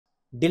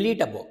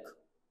delete a book.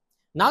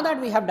 Now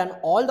that we have done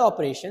all the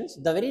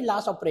operations, the very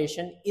last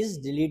operation is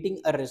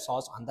deleting a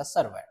resource on the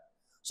server.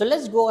 So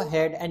let's go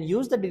ahead and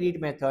use the delete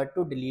method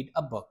to delete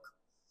a book.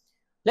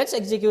 Let's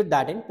execute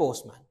that in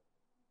Postman.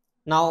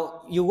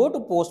 Now you go to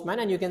Postman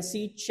and you can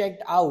see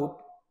checked out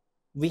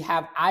we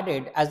have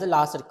added as the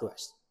last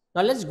request.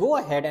 Now let's go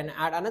ahead and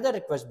add another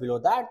request below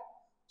that.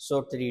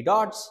 So 3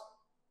 dots,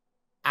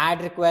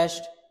 add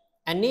request,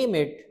 and name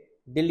it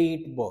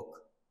delete book.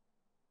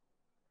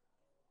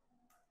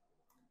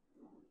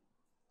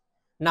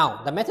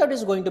 Now the method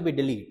is going to be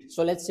delete.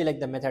 So let's select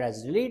the method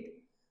as delete.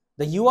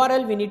 The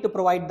URL we need to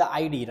provide the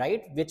ID,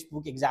 right? Which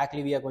book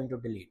exactly we are going to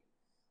delete.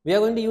 We are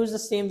going to use the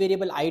same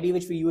variable ID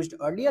which we used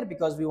earlier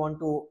because we want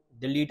to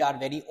delete our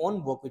very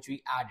own book which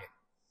we added.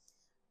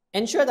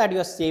 Ensure that you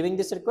are saving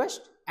this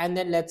request and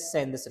then let's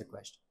send this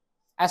request.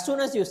 As soon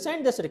as you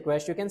send this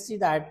request, you can see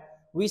that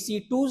we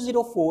see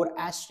 204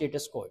 as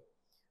status code.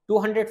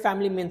 200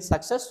 family means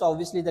success, so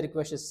obviously the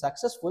request is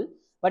successful,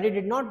 but it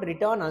did not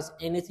return us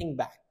anything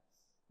back,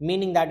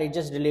 meaning that it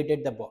just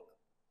deleted the book.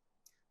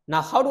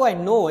 Now, how do I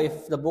know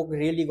if the book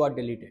really got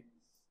deleted?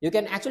 You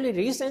can actually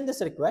resend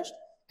this request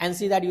and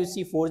see that you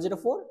see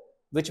 404,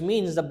 which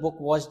means the book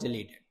was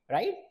deleted,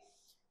 right?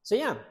 So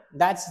yeah,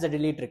 that's the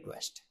delete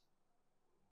request.